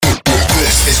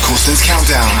is Corsten's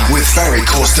Countdown with Ferry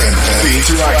Corsten, the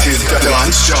interactive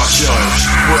dance chart show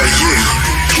where you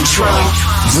control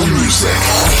the music.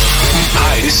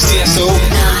 Hi, this is TSO.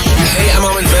 Hey, I'm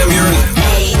Armin van Buuren.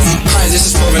 Hi,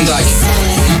 this is Paul van Dyk.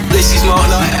 This is Mark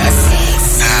Knight.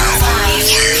 Now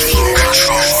you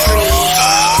control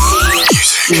the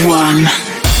music. 1.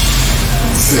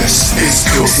 This is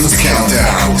Corsten's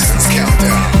Countdown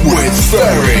with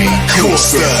Ferry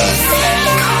Corsten.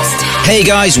 Hey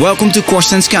guys, welcome to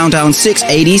Corsten's Countdown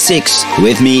 686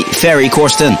 with me, Ferry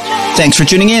Corsten. Thanks for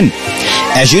tuning in.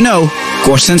 As you know,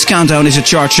 Corsten's Countdown is a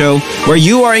chart show where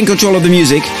you are in control of the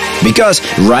music, because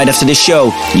right after this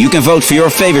show, you can vote for your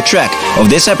favorite track of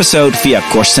this episode via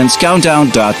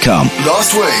corstenscountdown.com.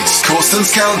 Last week's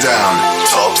Corsten's Countdown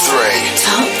Top 3.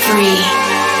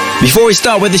 Before we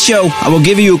start with the show, I will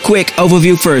give you a quick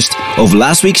overview first of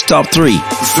last week's top 3.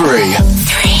 3.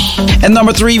 At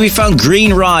number 3 we found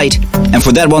Green Ride, and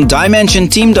for that one Dimension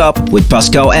teamed up with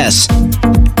Pascal S. 2.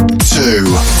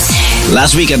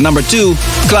 Last week at number 2,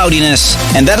 Cloudiness,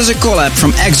 and that is a collab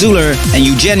from Exuler and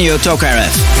Eugenio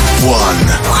Tokarev.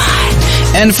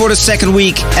 1. And for the second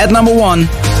week at number 1,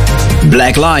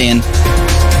 Black Lion,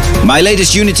 my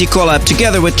latest Unity collab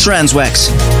together with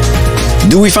Transwax.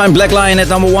 Do we find Black Lion at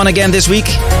number 1 again this week?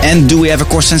 And do we have a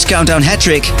Corsten's Countdown hat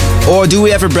trick? Or do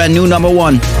we have a brand new number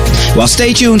 1? Well,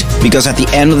 stay tuned, because at the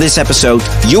end of this episode,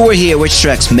 you will hear which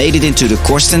tracks made it into the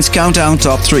Corsten's Countdown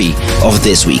Top 3 of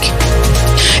this week.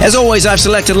 As always, I've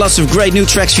selected lots of great new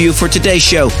tracks for you for today's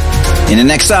show. In the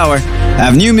next hour, I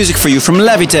have new music for you from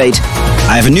Levitate.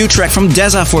 I have a new track from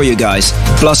Deza for you guys.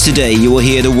 Plus today, you will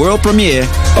hear the world premiere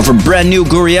of a brand new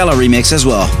Guriella remix as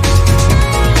well.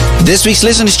 This week's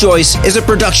Listener's Choice is a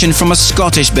production from a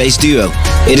Scottish-based duo.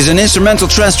 It is an instrumental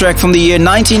trance track from the year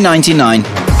 1999.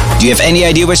 Do you have any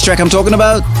idea which track I'm talking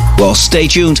about? Well, stay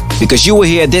tuned, because you will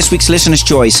hear this week's Listener's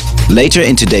Choice later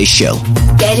in today's show.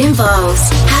 Get involved.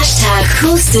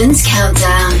 #Corsten's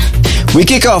Countdown. We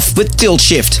kick off with Tilt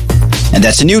Shift, and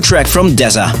that's a new track from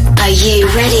Deza. Are you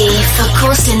ready for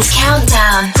Corsten's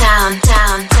Countdown? Down,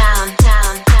 down, down, down,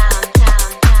 down.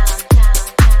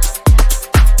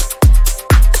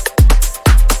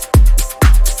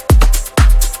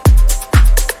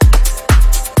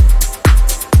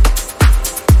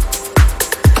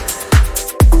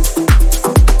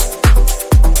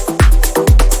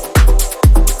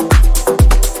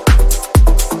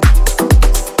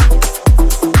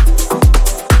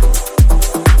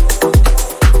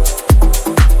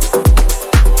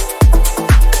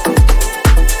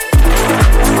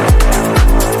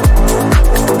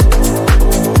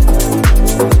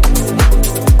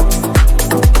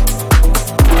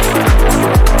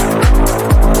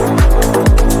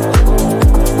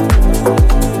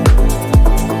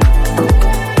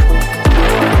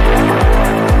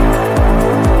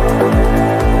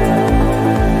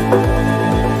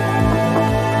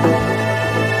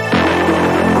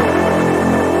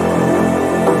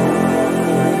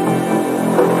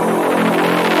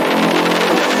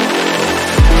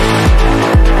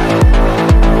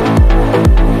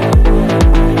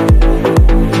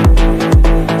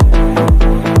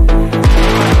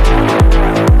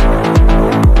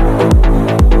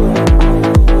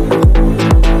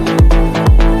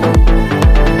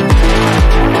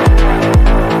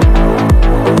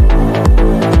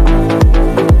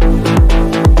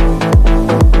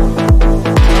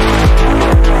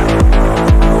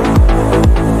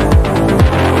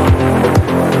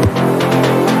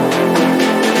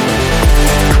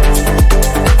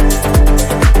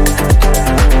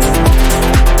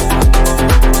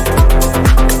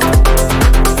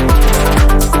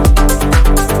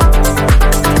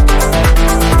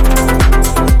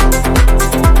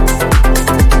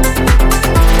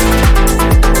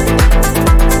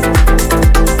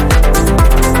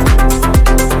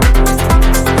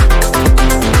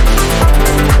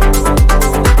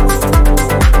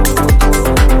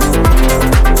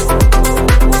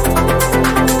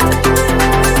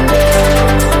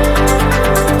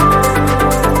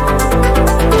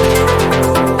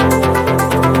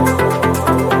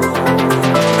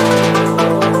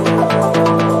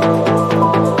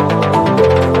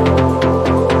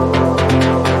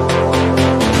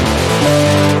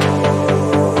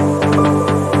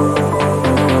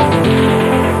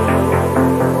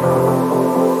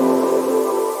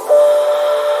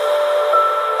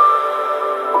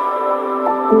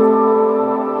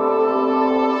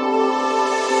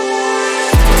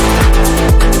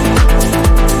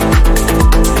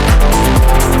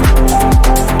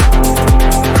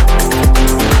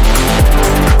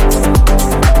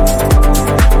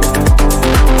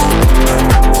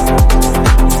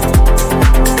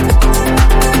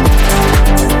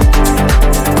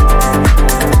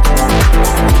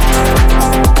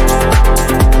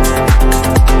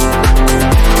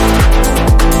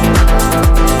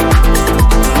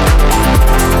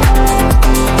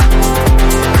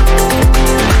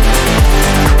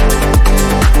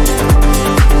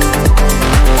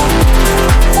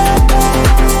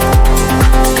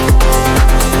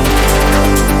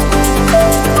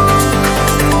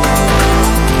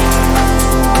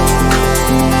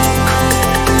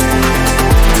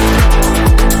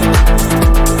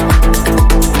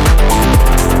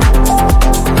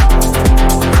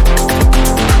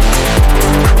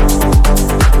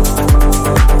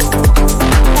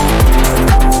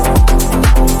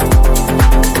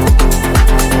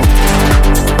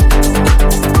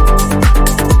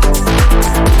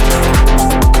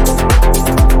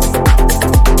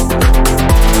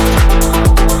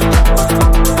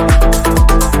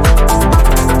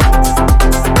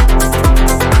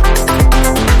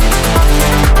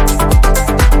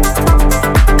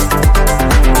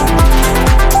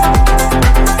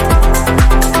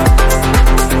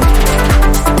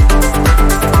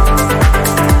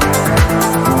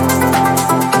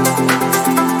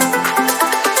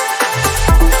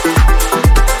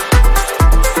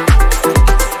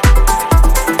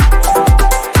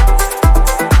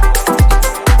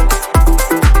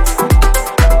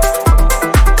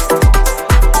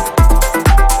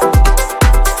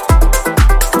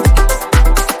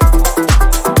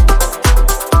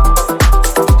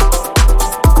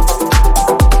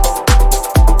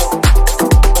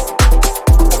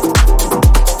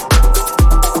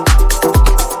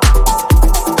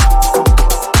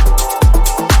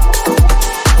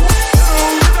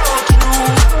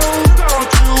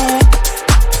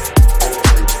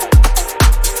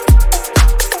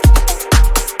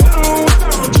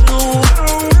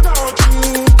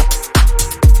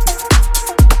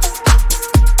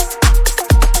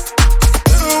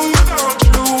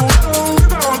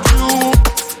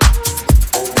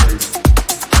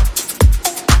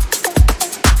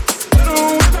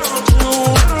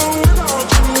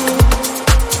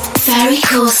 Ferry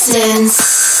Corsten's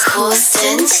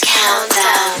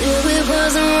Countdown. Knew it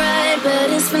wasn't right, but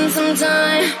it's been some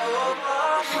time.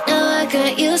 Now I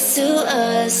got used to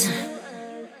us.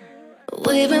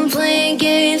 We've been playing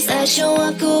games that should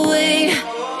walk away.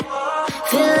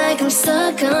 Feel like I'm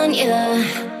stuck on you.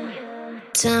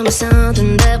 Tell me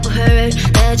something that will hurt,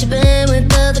 that you've been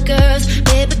with other girls.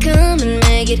 Baby, come and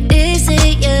make it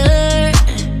easier.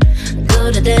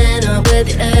 Go to dinner with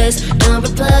your ex. Don't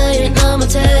reply to all my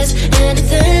texts.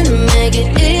 Anything to make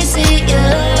it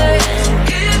easier.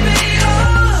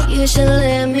 You should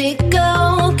let me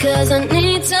go, cause I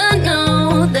need to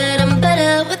know that I'm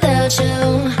better without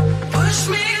you. Push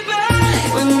me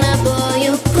back when I pull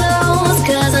you close,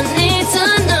 cause I need to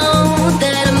know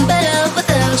that I'm better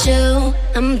without you.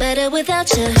 I'm better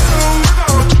without you.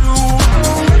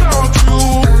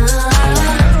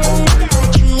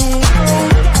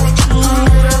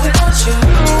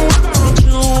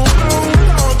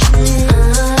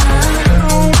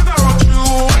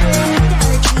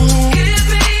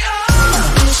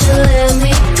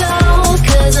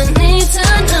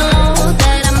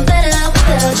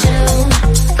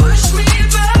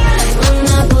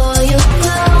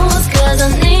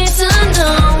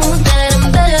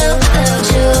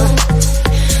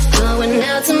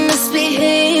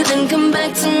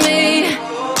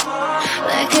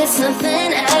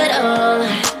 Nothing at all.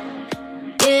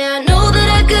 Yeah, I know that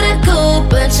I could've go,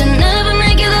 but you never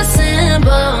make it that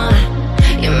simple.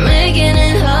 You're making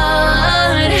it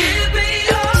hard.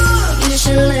 You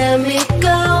should let me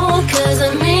go, cause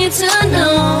I need to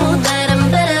know that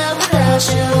I'm better without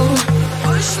you.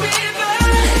 Push me back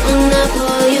when I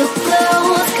pull you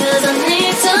close, cause I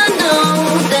need to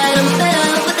know that I'm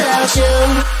better without you.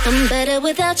 I'm better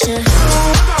without you.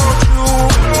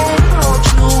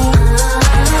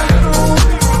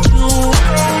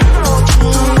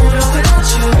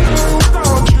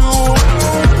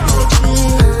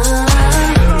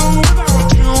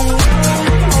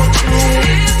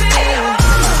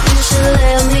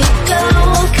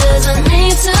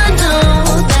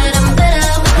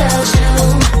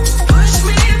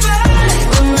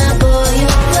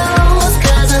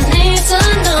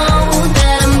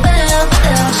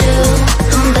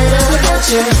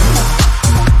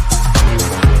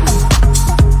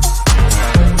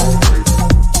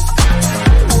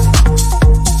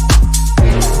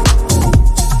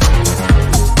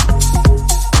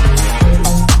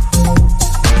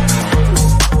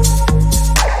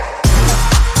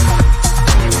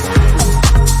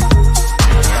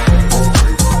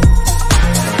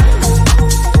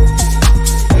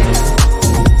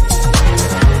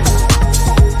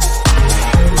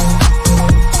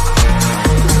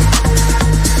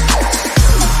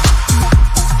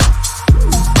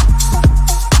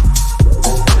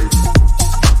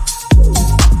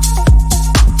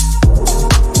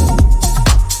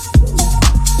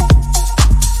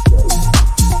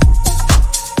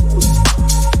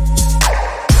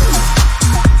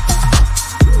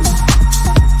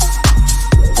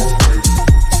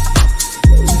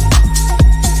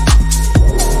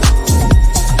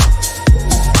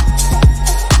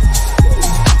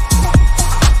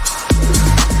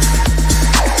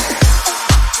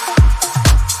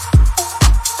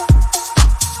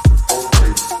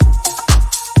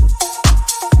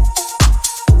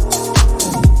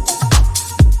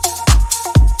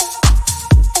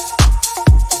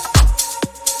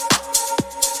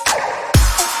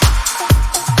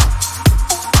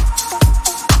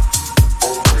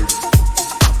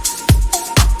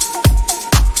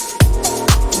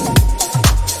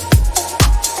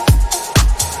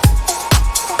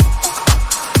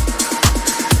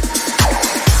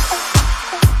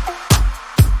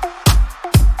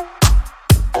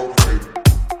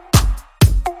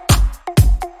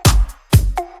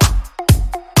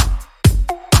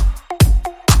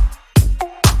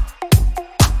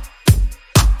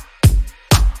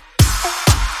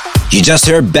 You just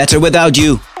heard Better Without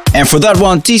You. And for that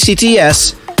one,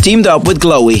 TCTS teamed up with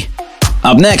Glowy.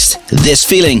 Up next, This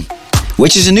Feeling,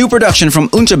 which is a new production from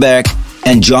Unterberg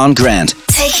and John Grant.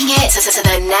 Taking it to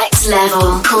the next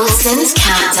level. Corsten's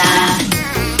Countdown.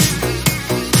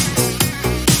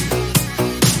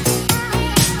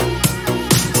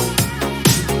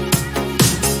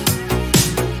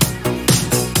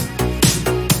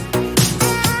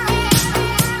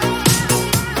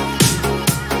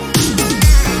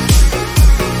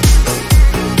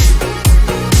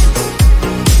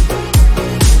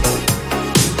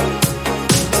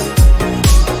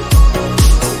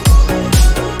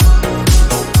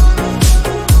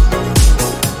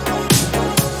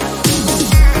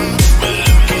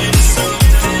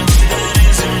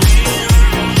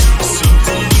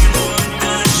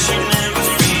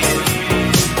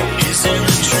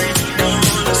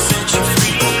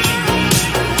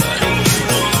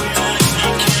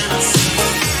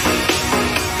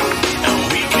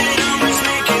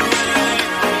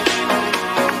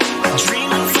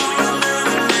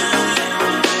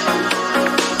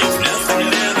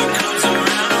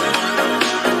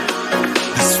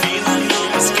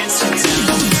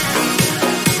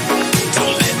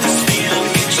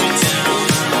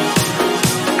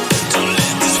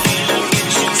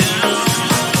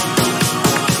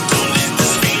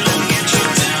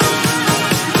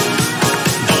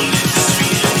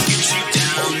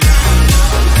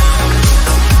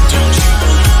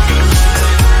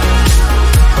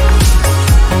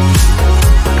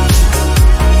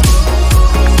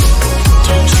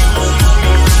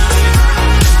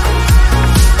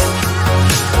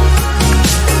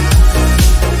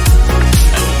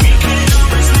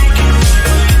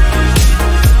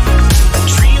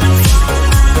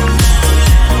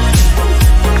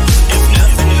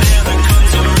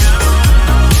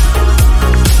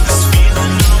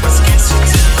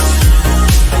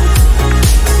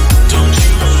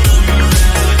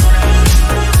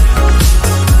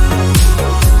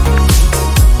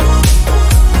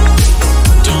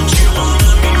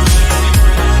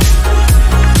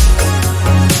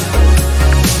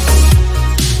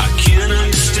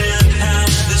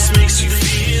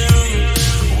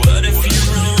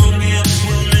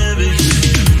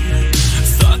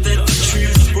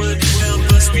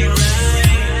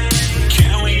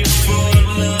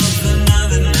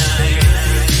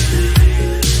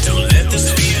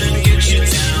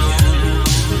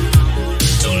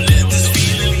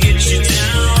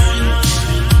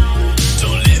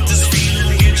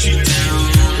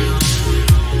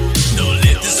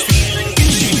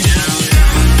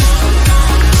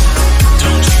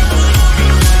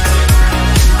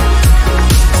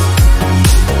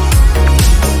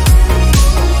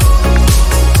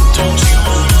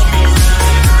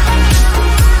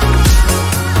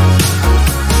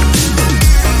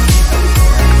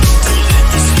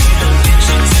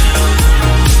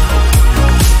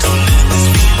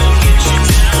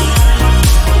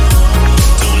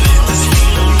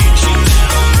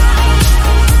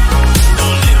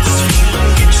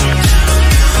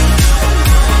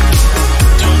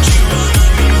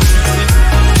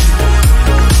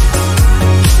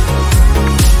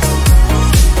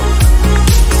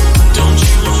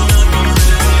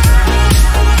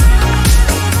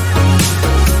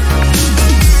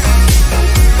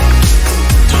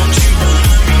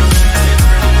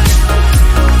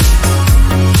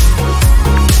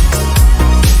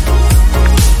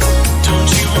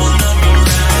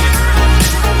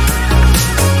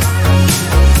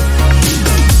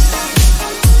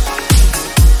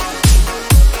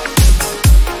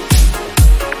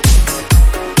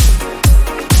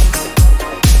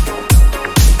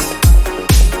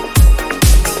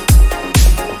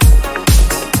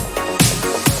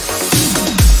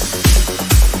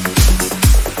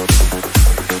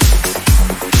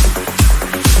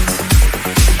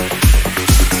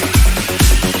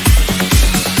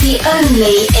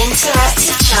 only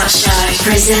interactive chart show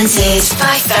presented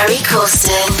by Ferry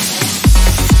Corsten.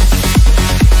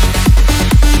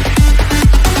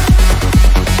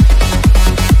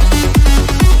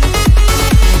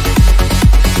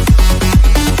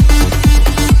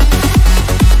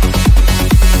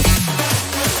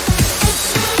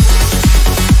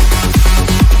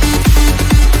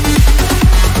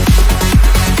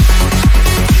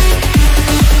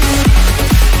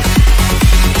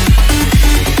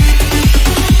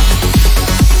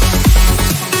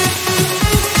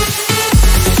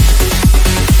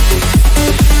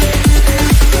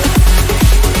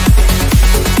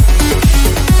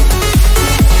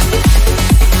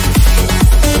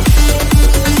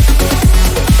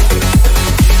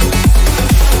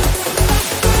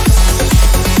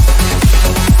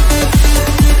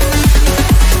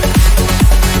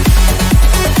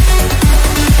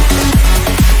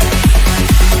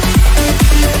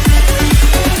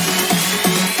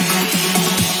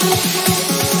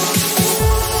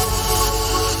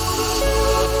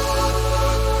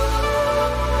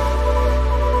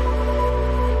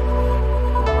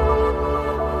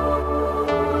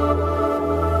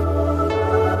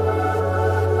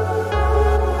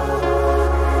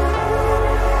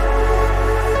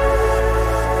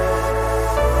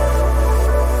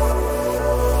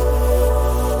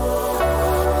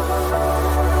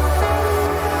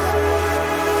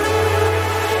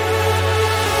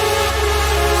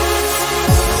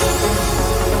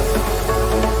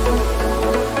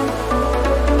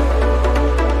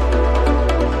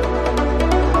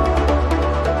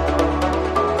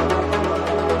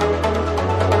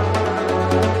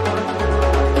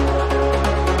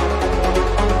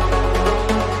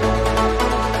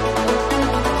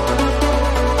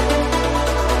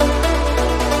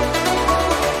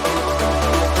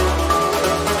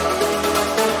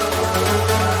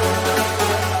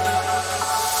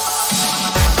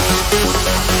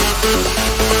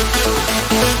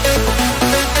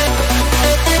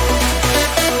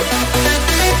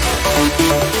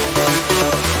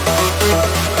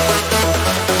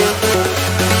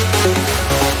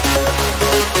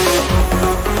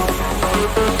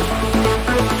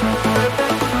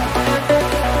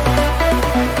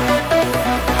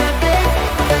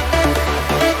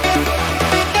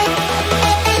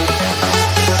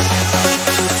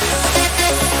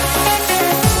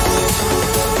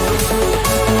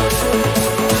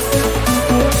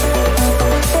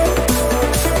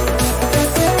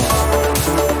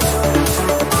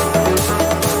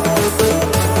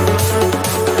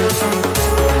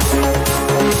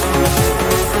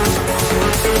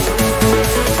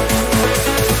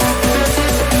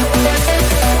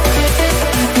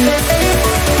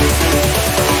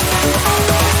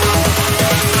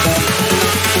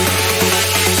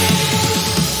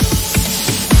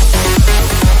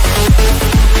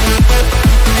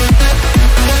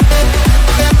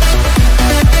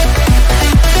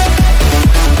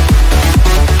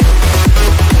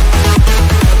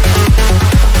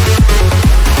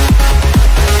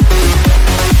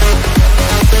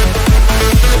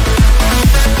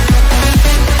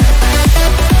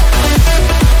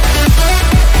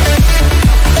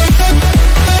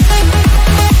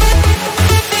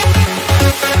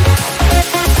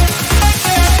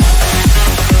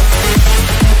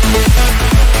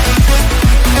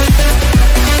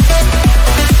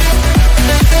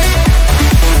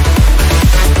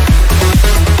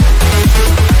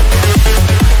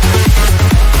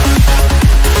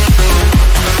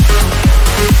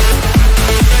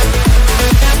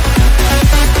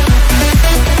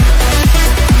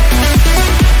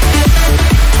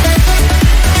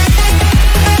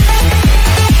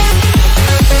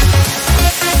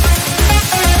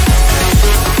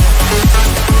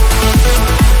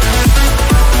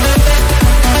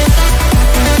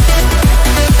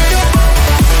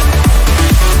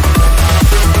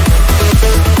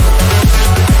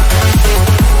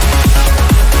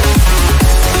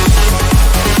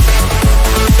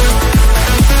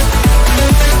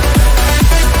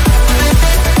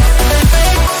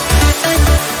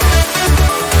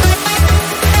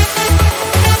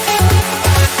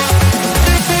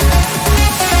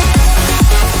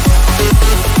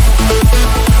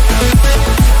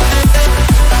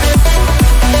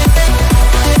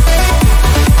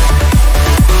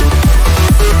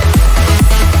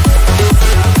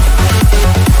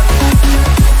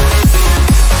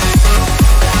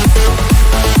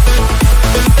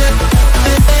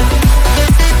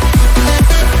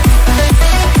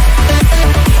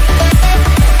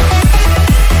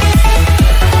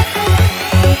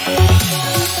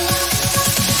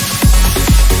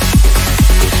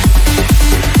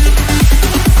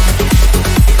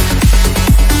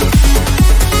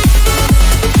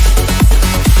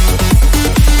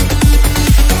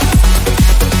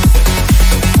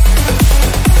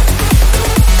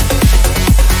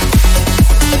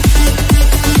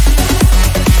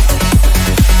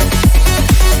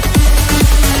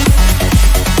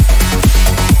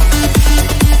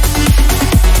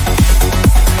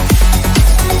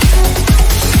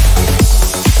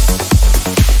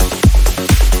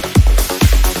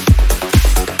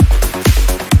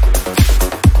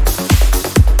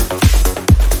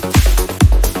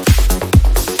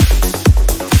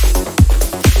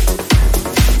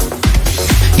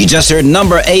 just heard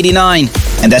number 89,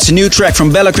 and that's a new track from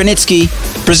Bella Kranitsky,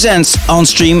 presents On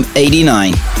Stream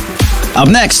 89. Up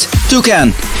next,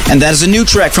 Toucan, and that is a new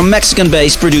track from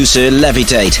Mexican-based producer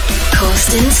Levitate.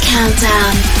 Corsten's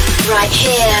Countdown, right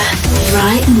here,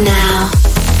 right now.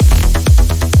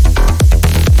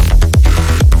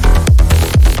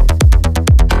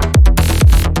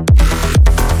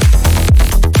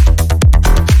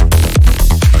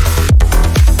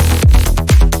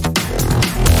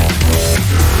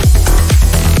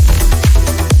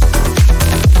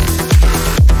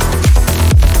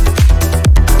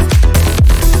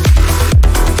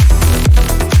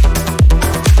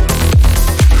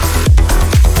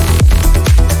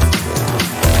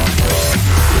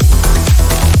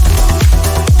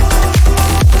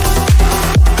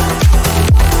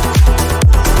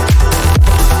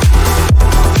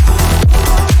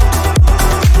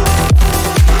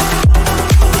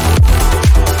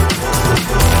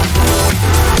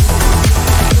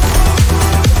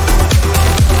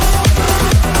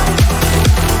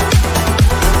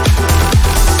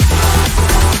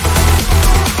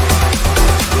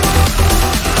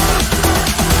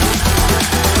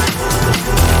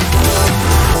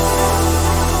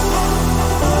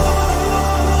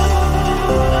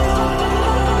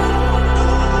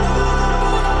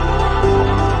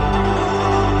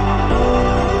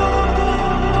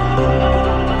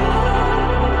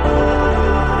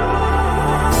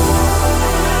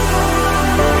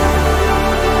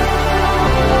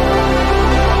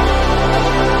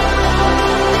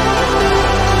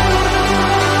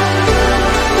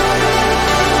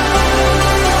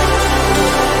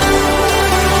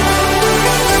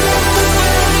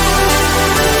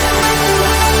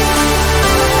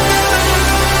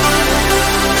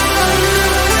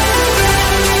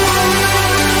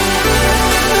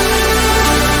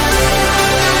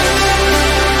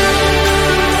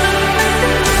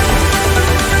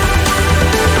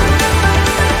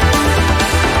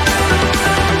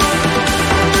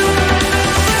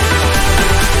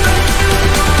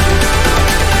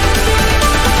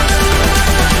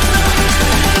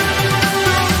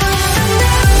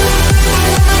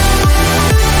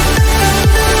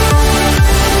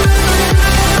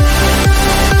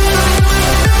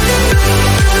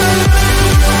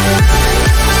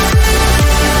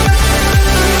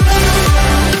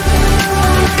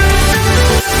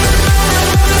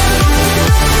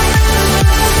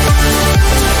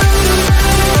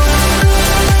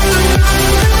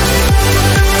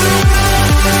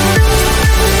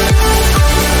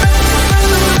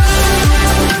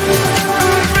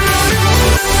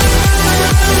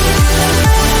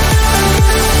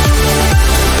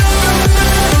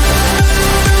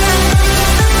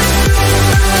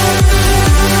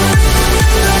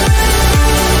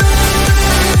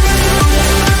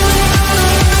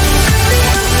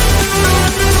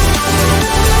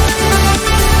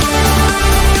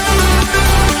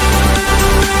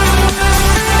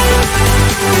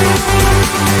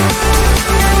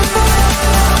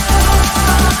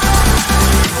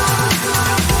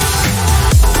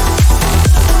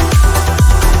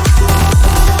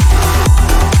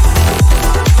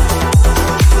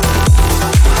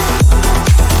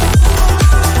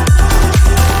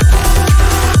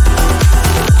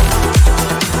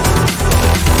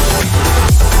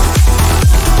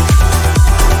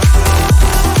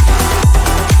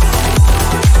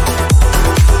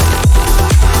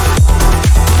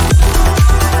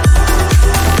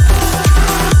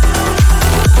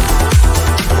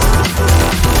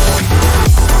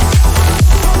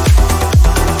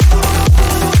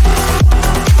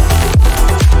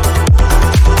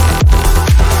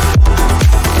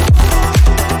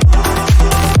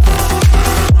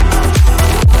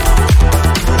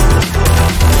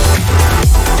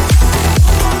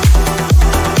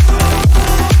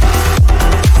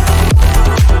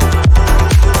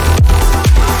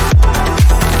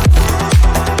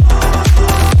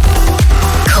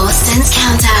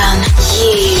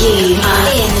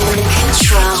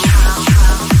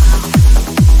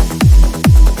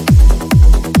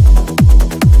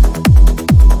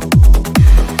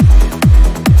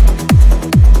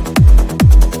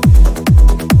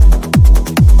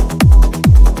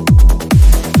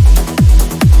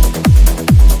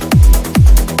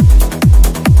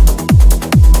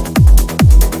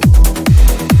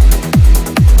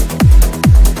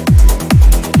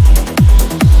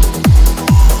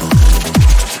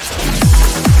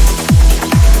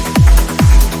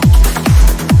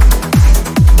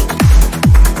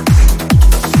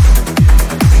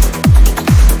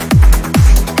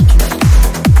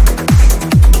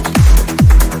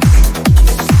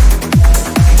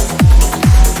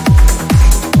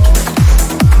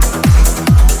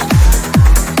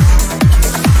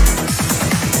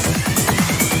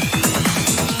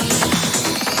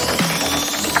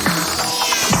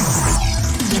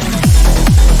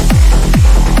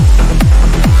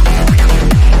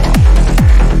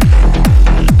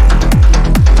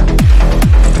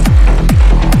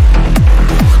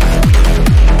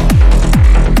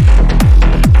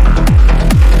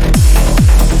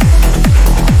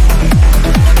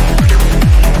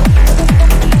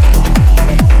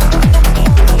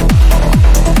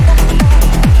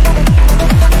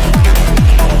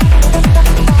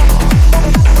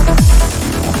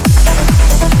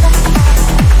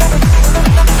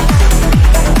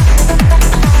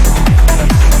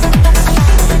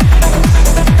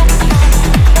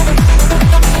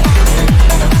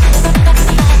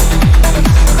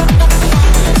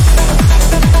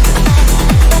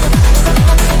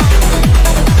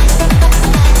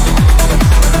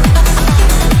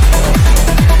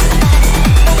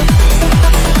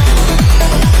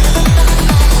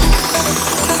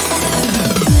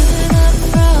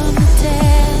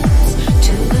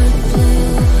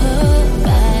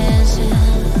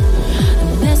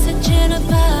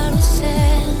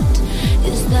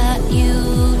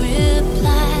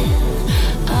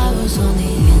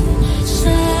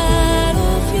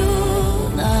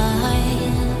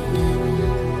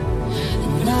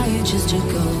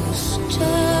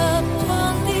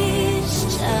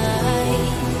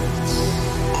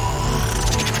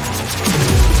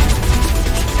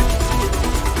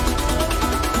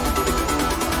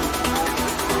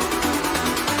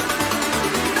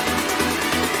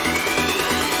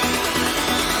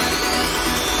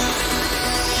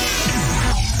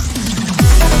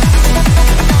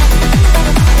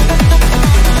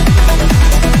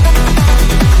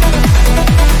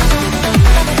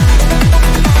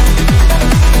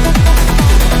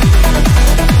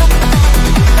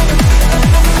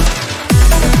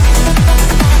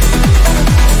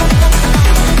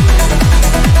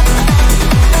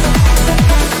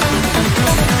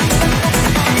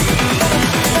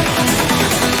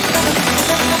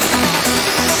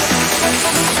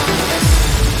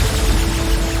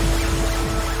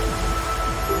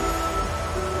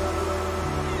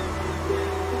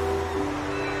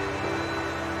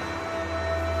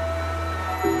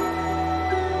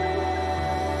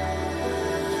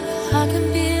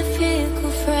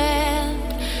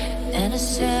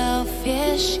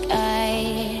 foolish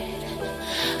guide.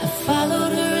 I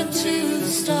followed her into the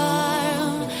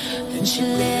storm, then she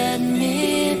led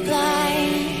me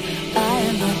blind. I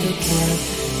am not the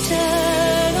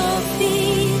captain of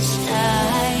these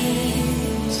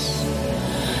tides,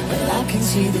 but I can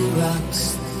see the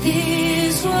rocks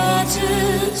these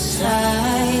waters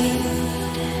hide.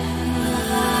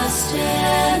 I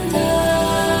stand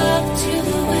up to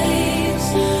the waves,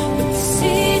 but the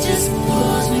sea just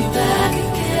pulls me back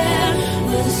again.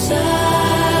 Where the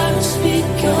stars speak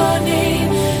your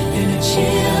name, and it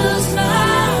chills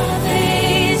my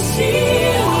veins.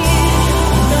 See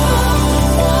no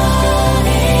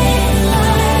warning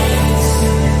lights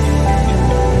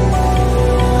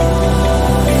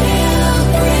will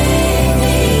bring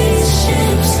these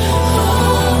ships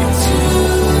home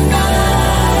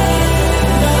tonight.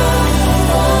 No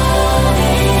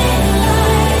warning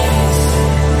lights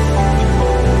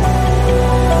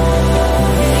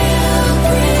will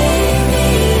bring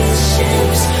these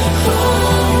ships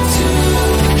home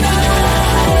tonight.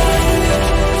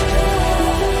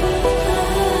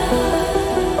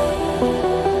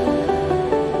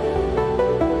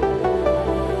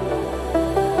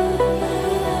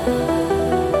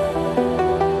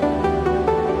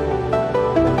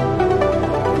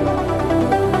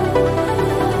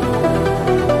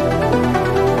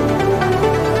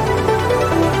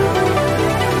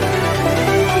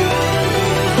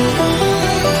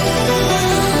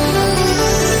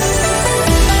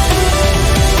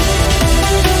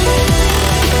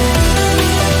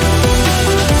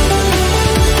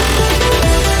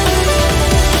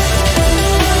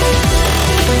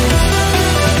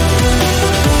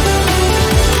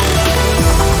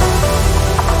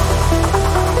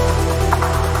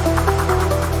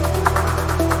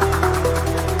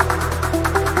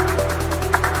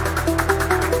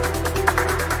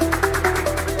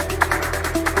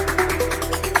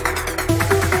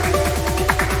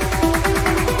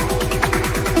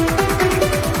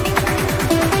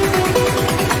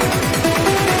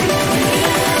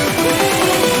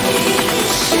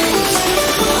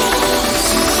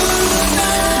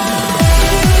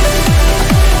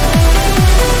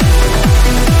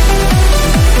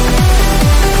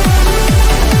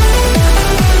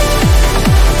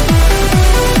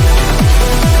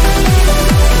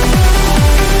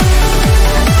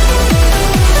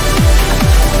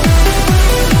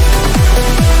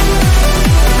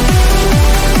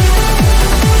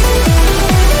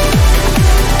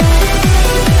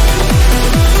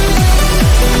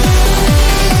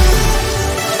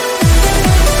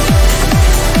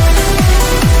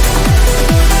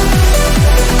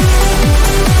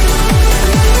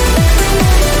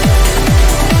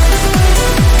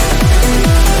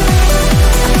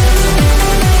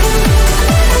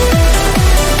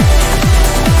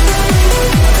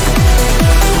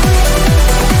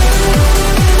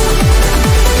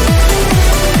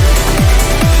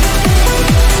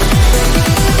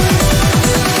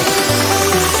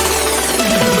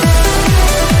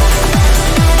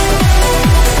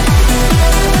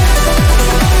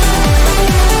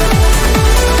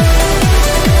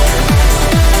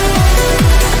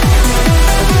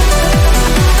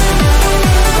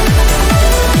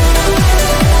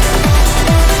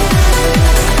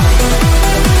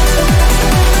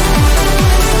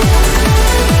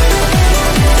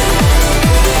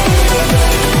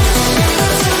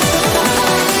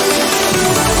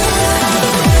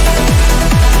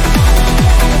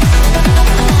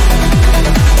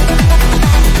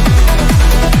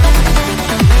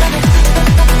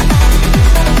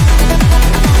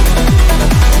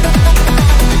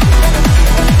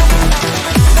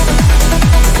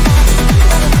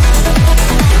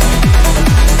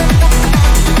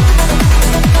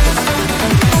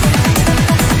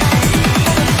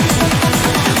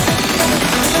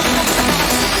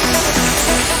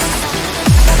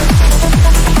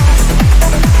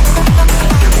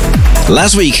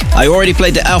 Last week, I already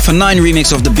played the Alpha 9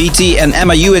 remix of the BT and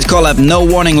Emma Hewitt collab No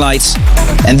Warning Lights.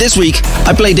 And this week,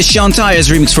 I played the Sean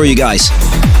Tyas remix for you guys.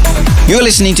 You're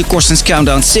listening to Corsten's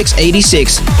Countdown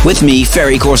 686 with me,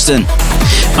 Ferry Corsten.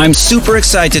 I'm super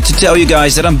excited to tell you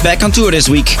guys that I'm back on tour this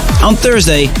week. On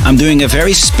Thursday, I'm doing a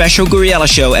very special Guriella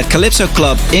show at Calypso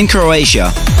Club in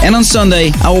Croatia. And on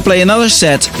Sunday, I will play another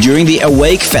set during the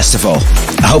Awake Festival.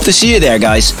 I hope to see you there,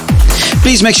 guys.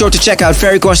 Please make sure to check out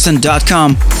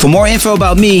ferrycorsten.com for more info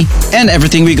about me and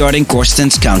everything regarding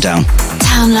Corsten's Countdown.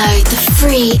 Download the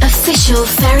free official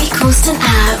Ferry Corsten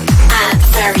app at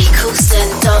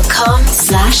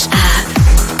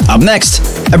ferrycorsten.com/app. Up next,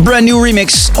 a brand new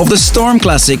remix of the Storm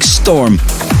classic Storm.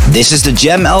 This is the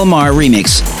Jem Elmar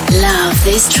remix. Love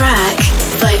this track?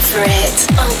 Vote for it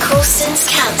on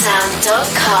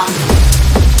CorstensCountdown.com.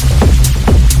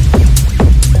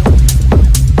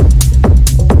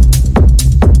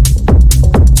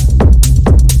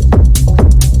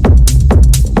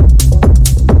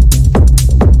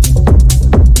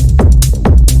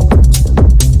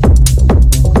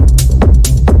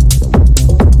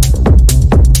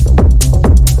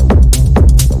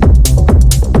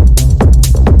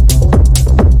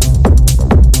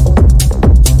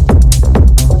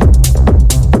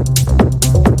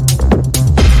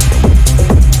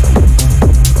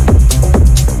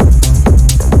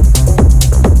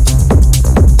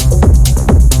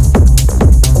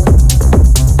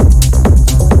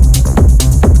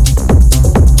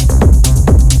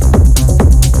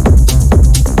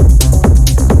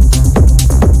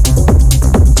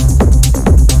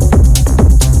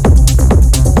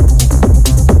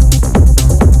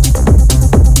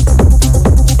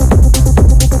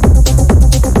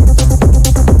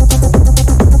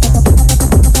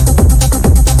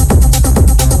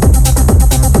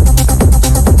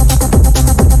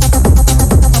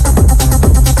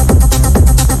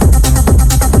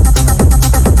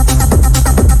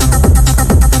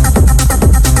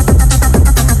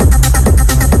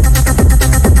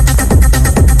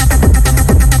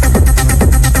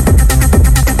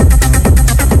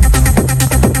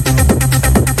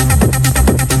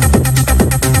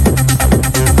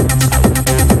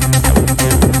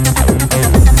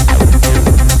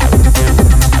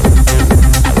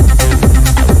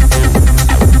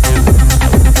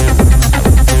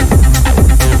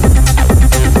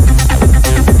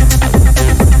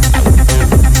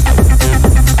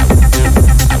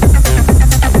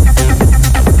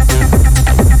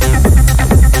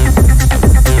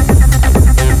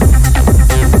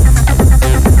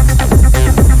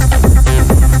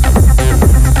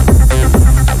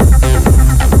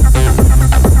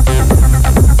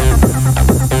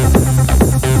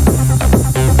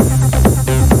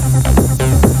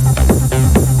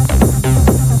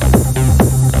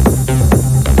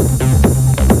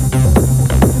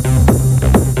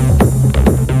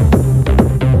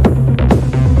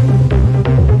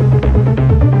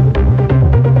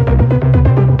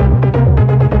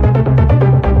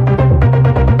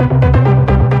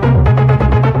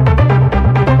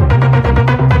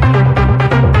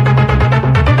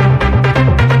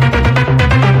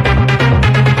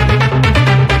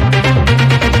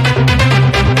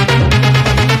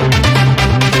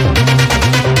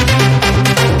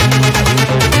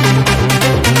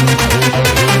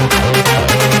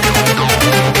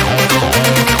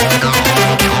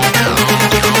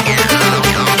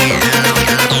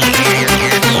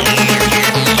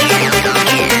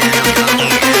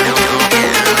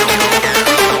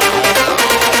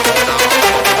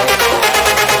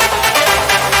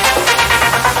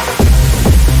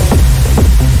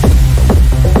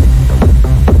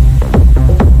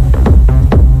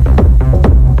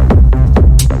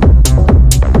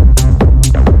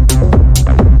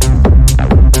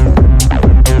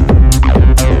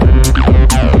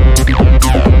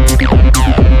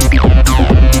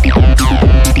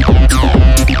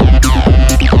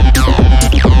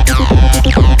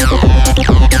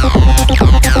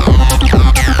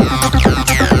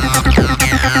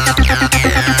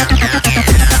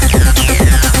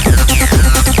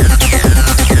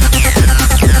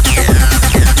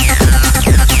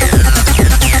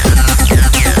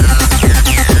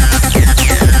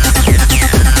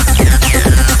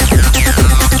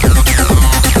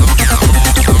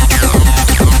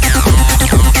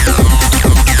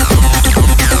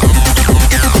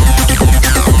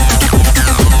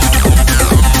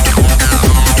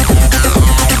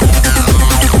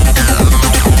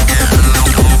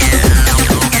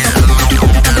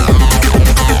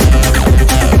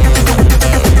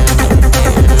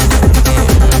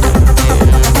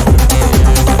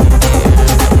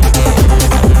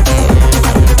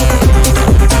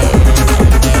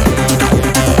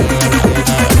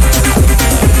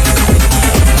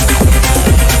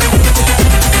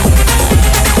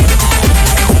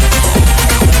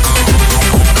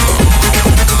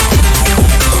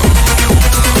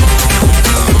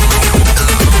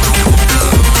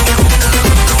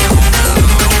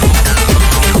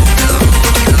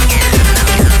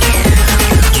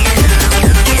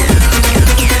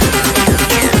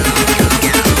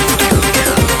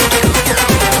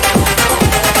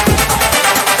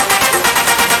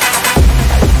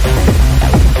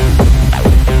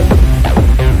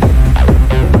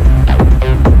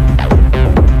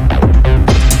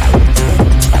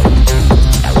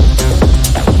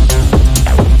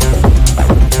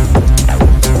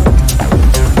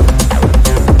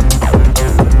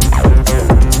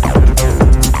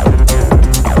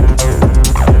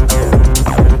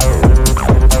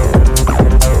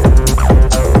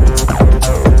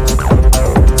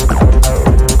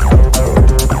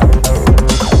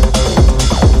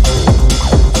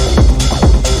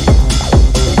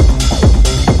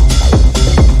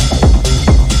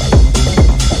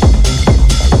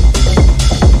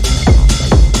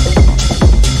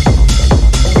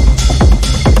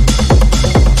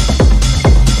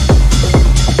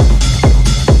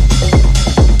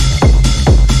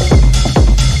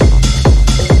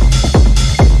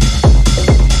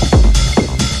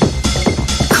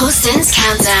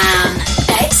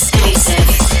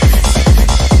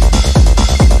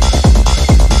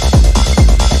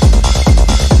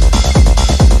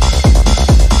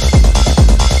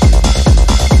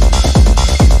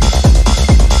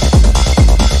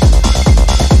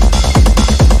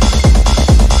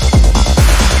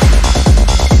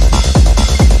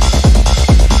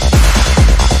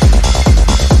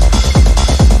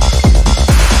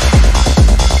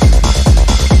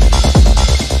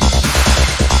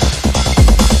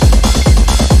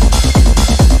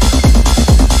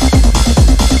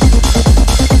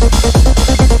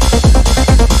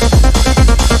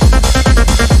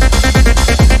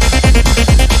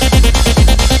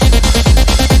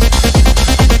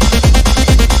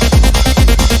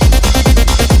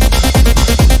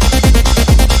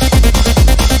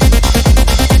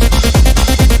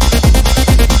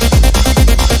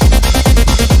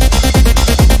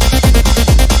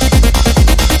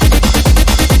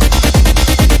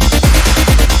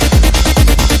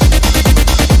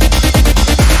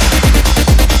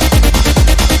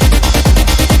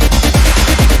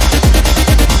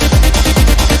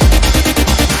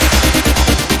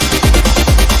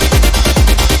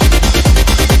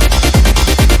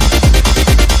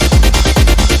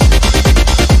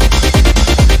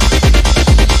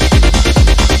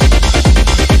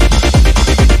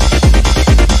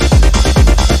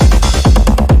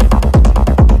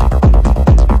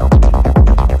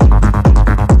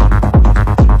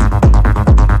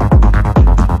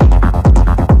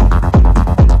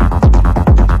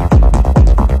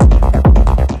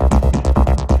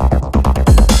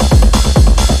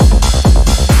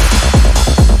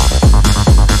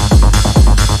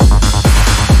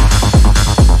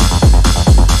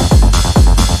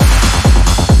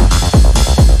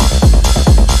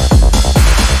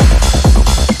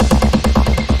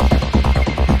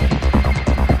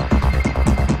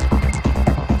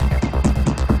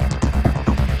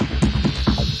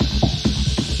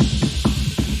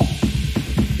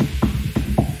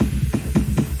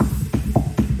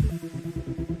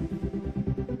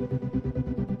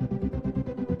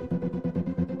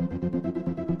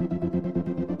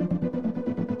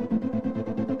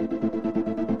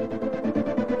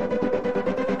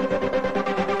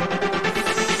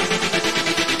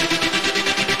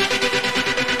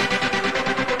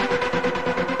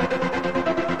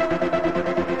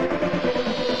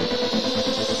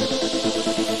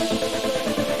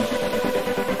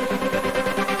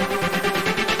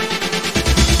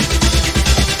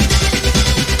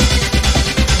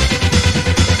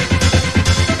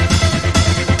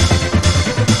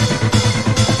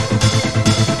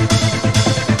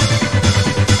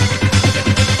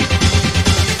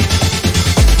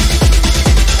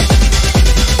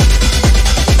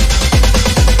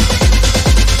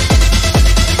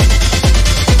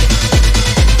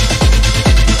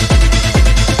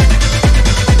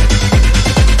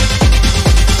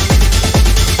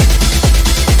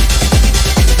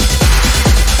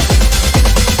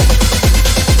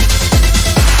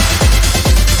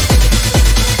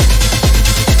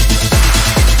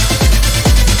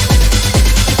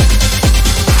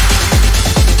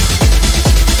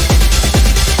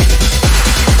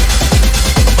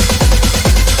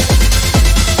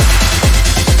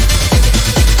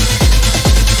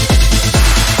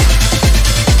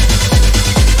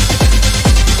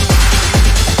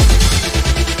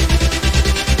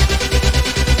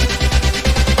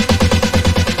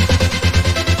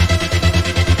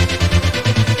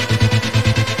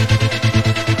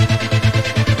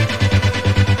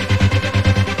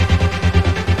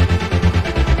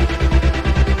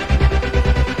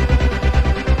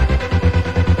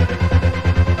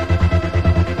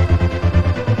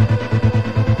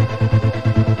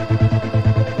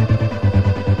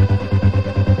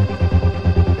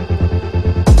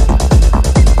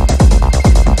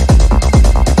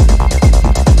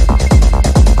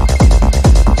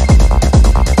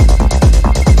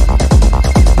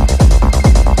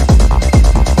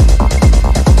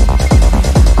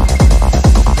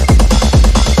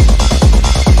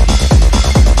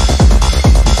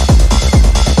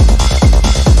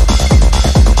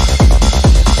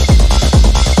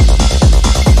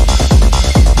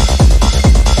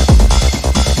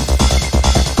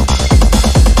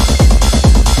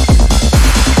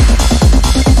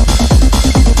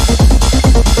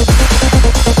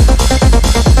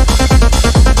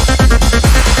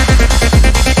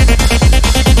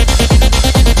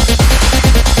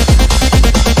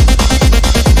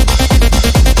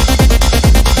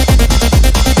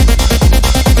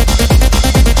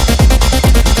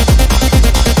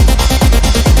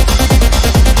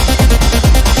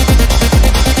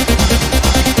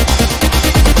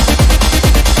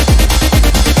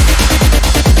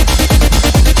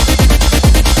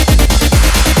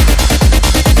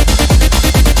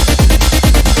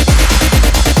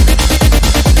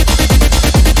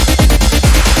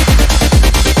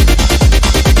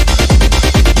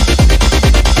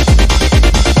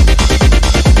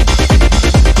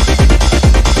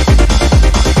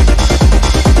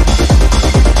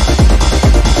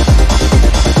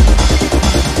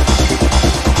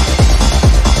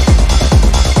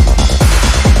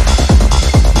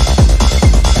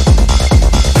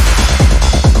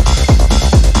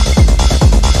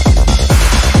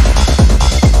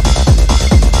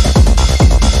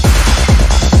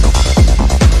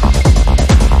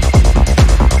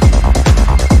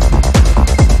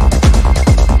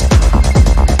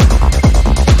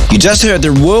 just heard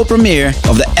the world premiere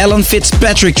of the Alan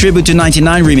Fitzpatrick Tribute to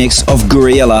 99 remix of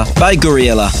Gorilla by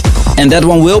Gorilla. And that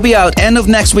one will be out end of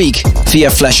next week via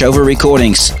Flashover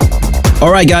Recordings.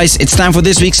 Alright guys, it's time for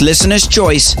this week's Listener's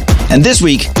Choice. And this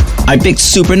week, I picked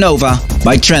Supernova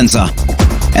by Trenza.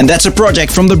 And that's a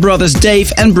project from the brothers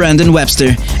Dave and Brandon Webster.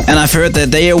 And I've heard that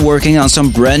they are working on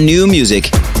some brand new music.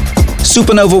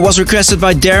 Supernova was requested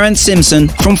by Darren Simpson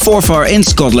from Forfar in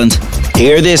Scotland.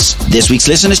 Here it is, this week's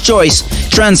Listener's Choice,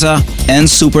 Trenza and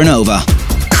Supernova.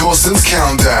 Corsten's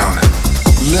Countdown.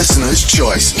 Listener's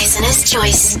Choice. Listener's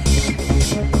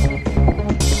Choice.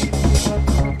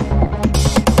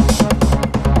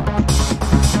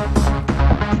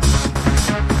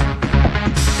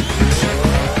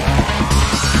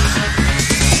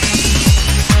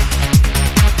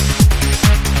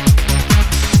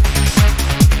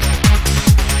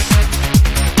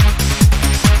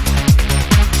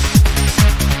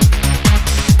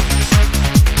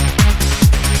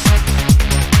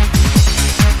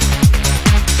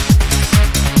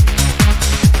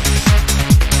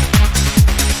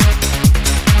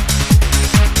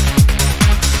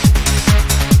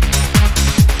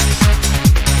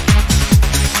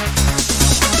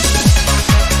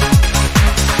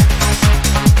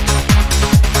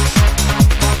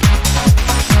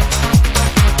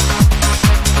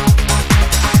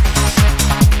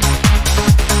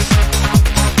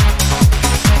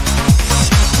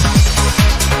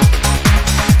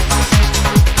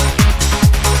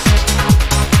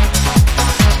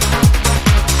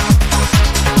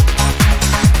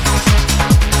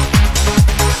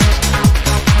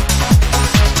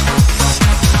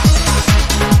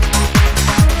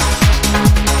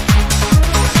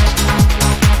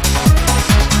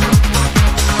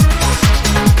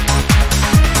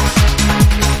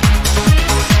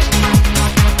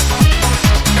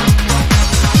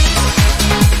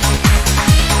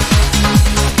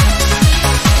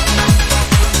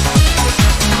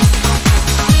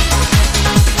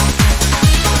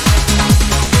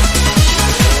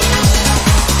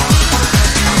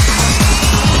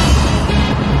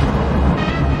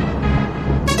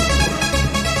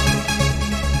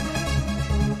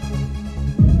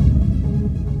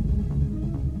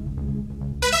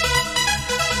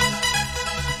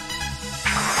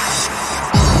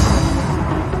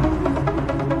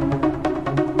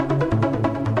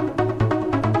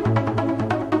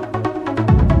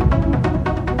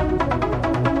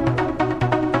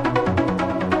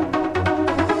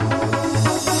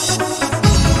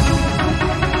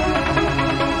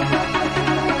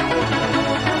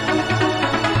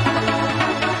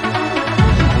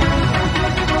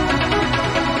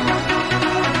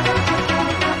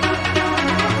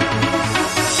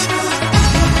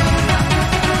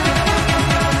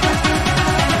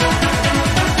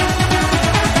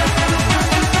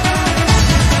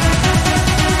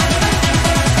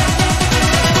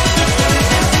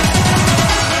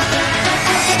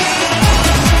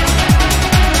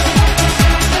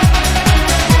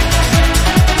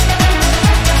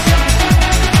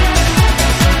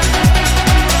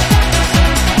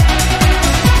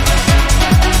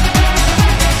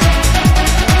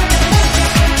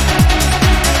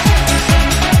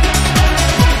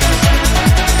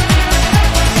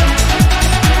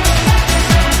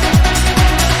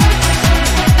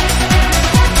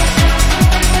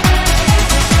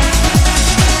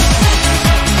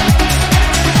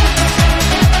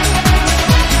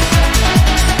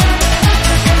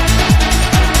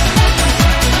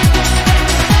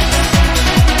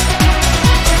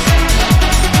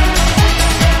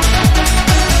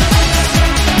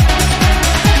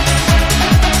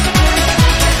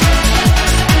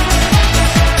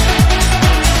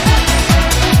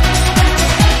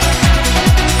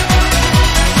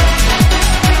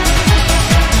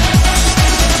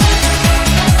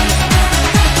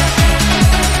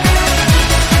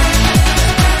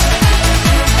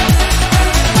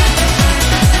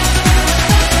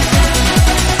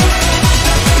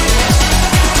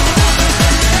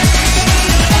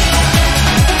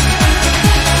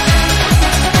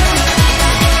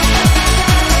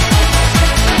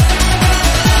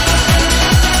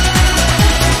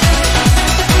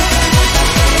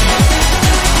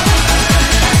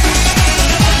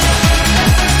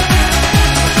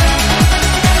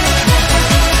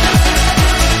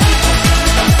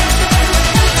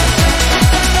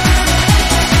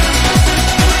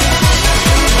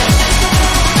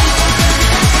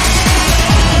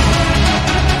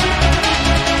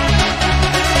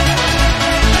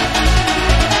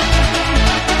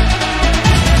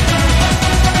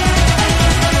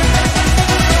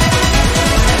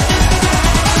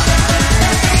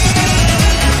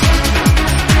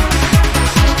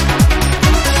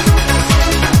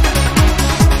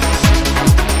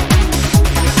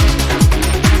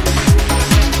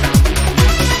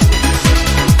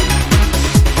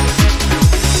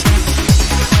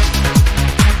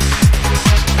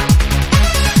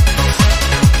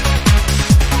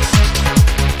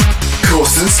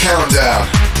 Countdown.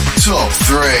 Top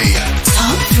 3.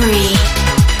 Top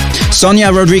 3.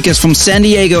 Sonia Rodriguez from San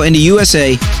Diego in the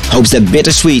USA hopes that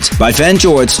Bittersweet by Van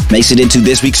George makes it into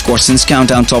this week's Corsten's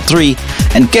Countdown Top 3.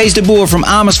 And Kees de Boer from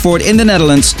Amersfoort in the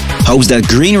Netherlands hopes that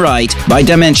Green Ride by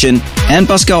Dimension and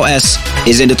Pascal S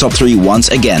is in the top 3 once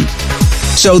again.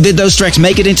 So did those tracks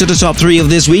make it into the top 3 of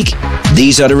this week?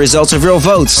 These are the results of your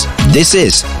votes. This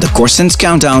is the Corsten's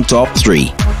Countdown Top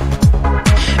 3.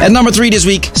 At number 3 this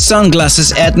week,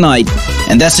 Sunglasses at Night.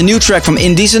 And that's a new track from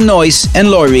Indecent Noise and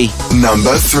Loiri.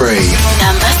 Number 3.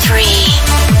 Number 3.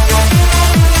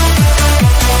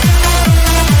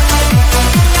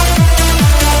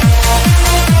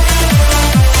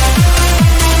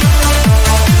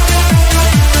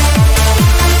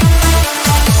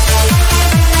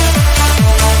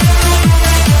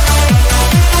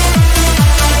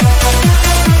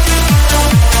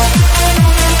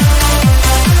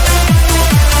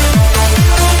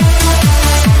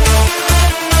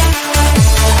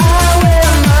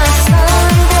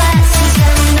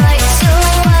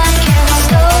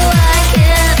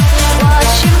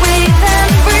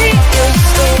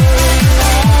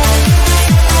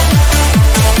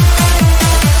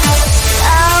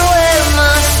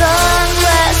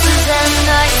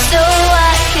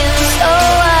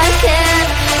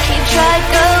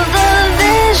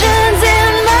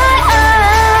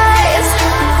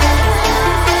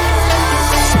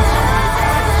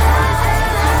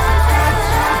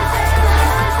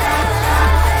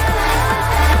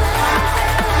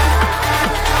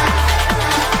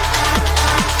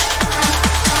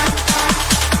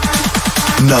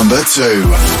 Number 2.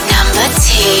 Number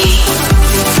 2.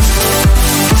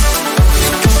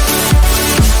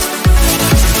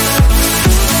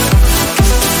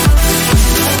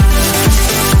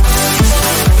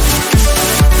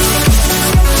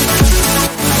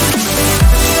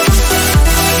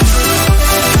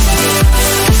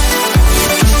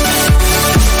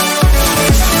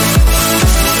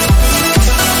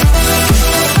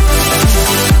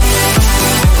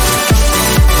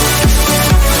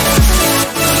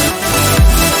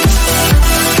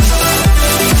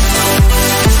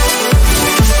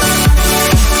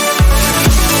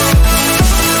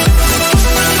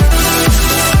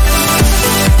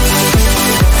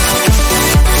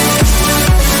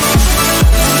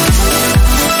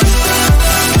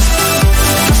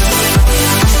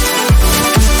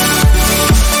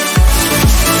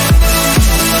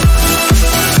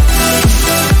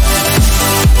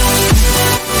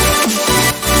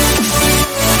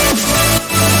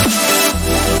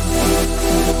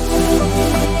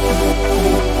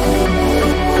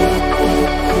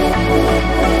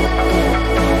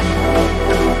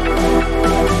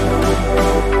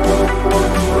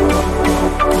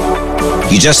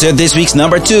 You just heard this week's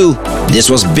number 2. This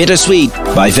was Bittersweet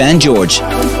by Van George.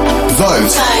 Vote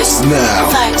now.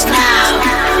 Vote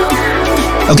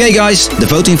now. Okay guys, the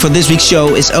voting for this week's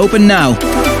show is open now.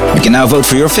 You can now vote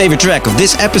for your favorite track of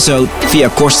this episode via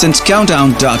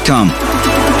CorstensCountdown.com.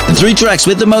 The 3 tracks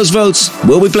with the most votes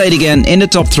will be played again in the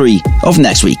top 3 of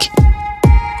next week.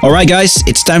 Alright guys,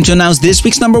 it's time to announce this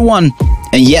week's number 1.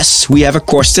 And yes, we have a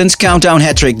Corsten's Countdown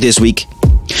hat-trick this week.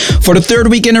 For the 3rd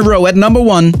week in a row at number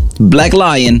 1, Black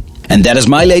Lion. And that is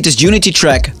my latest Unity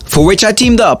track, for which I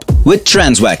teamed up with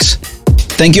Transwax.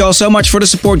 Thank you all so much for the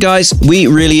support guys, we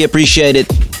really appreciate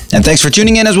it. And thanks for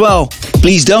tuning in as well.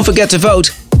 Please don't forget to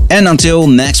vote. And until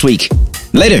next week.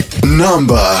 Later.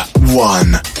 Number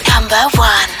 1. Number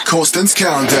 1. Corsten's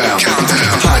Countdown.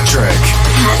 Hat-trick.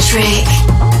 Hat-trick.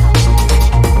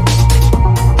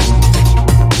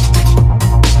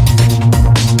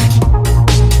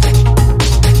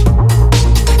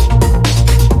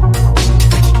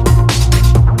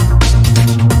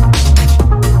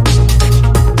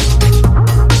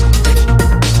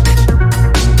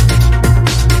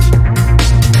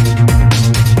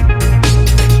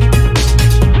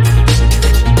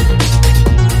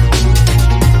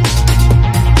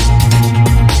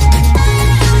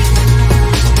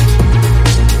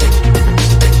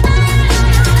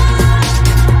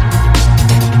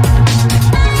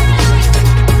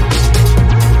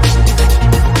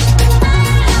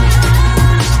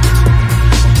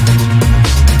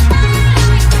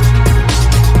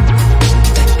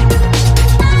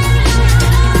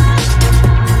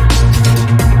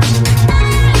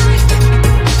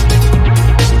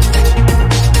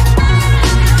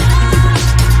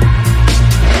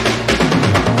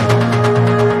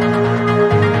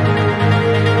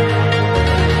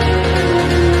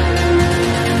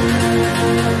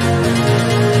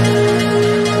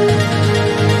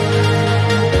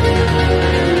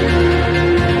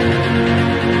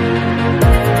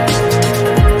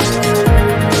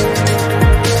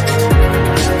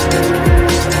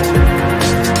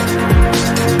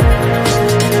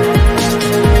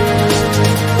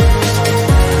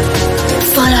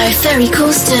 by Ferry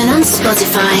Corsten on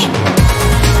Spotify.